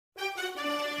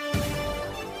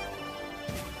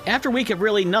After a week of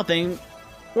really nothing,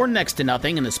 or next to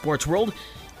nothing in the sports world,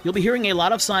 you'll be hearing a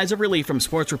lot of sighs of relief from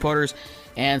sports reporters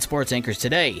and sports anchors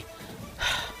today.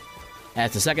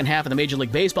 As the second half of the Major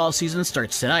League Baseball season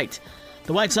starts tonight,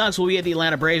 the White Sox will be at the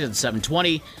Atlanta Braves at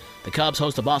 7:20, the Cubs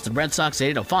host the Boston Red Sox at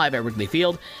 8:05 at Wrigley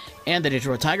Field, and the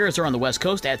Detroit Tigers are on the West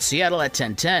Coast at Seattle at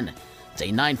 10:10. It's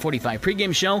a 9:45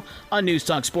 pregame show on News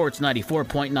Talk Sports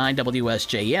 94.9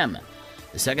 WSJM.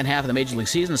 The second half of the Major League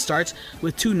season starts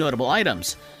with two notable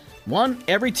items. One,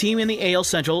 every team in the AL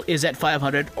Central is at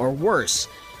 500 or worse.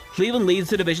 Cleveland leads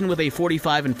the division with a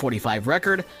 45-45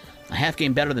 record, a half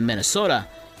game better than Minnesota.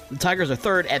 The Tigers are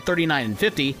third at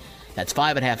 39-50, that's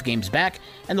 5.5 games back,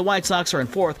 and the White Sox are in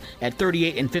fourth at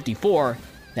 38-54,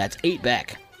 that's 8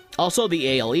 back. Also,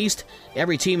 the AL East,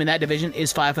 every team in that division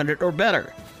is 500 or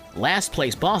better. Last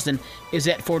place Boston is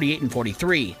at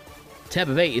 48-43.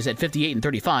 Tampa Bay is at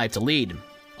 58-35 to lead.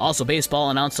 Also, baseball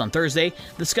announced on Thursday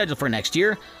the schedule for next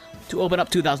year. To open up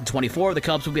 2024, the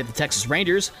Cubs will be at the Texas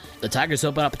Rangers. The Tigers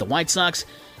open up at the White Sox.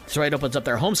 Detroit opens up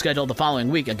their home schedule the following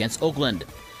week against Oakland.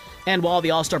 And while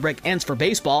the All-Star break ends for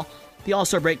baseball, the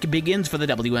All-Star break begins for the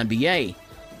WNBA.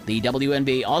 The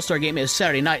WNBA All-Star Game is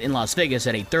Saturday night in Las Vegas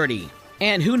at 8:30.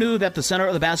 And who knew that the center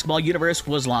of the basketball universe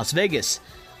was Las Vegas?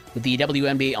 With the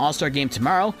WNBA All-Star Game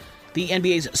tomorrow, the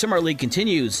NBA's Summer League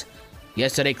continues.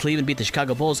 Yesterday, Cleveland beat the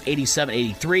Chicago Bulls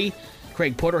 87-83.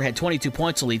 Craig Porter had 22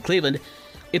 points to lead Cleveland.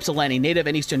 Ypsilanti native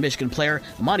and Eastern Michigan player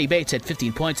Monty Bates had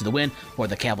 15 points in the win for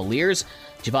the Cavaliers.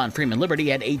 Javon Freeman-Liberty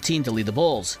had 18 to lead the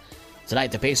Bulls.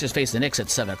 Tonight, the Pacers face the Knicks at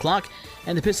 7 o'clock,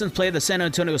 and the Pistons play the San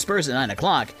Antonio Spurs at 9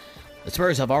 o'clock. The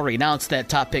Spurs have already announced that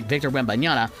top pick Victor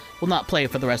Wembanyama will not play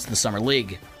for the rest of the Summer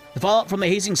League. The fallout from the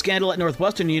hazing scandal at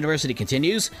Northwestern University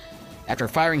continues. After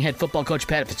firing head football coach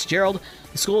Pat Fitzgerald,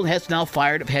 the school has now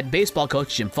fired head baseball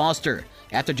coach Jim Foster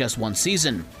after just one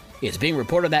season. It's being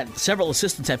reported that several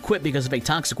assistants have quit because of a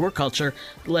toxic work culture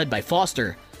led by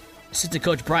Foster. Assistant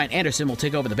coach Brian Anderson will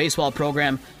take over the baseball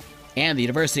program, and the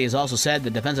university has also said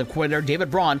the defensive coordinator David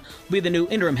Braun will be the new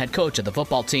interim head coach of the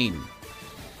football team.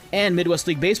 And Midwest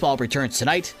League Baseball returns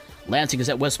tonight. Lansing is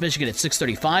at West Michigan at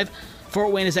 6:35,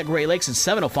 Fort Wayne is at Great Lakes at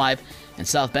 7:05, and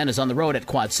South Bend is on the road at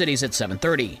Quad Cities at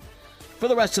 7:30. For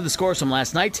the rest of the scores from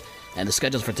last night and the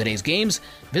schedules for today's games,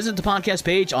 visit the podcast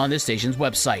page on this station's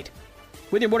website.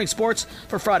 With your morning sports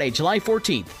for Friday, July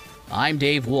 14th, I'm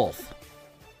Dave Wolf.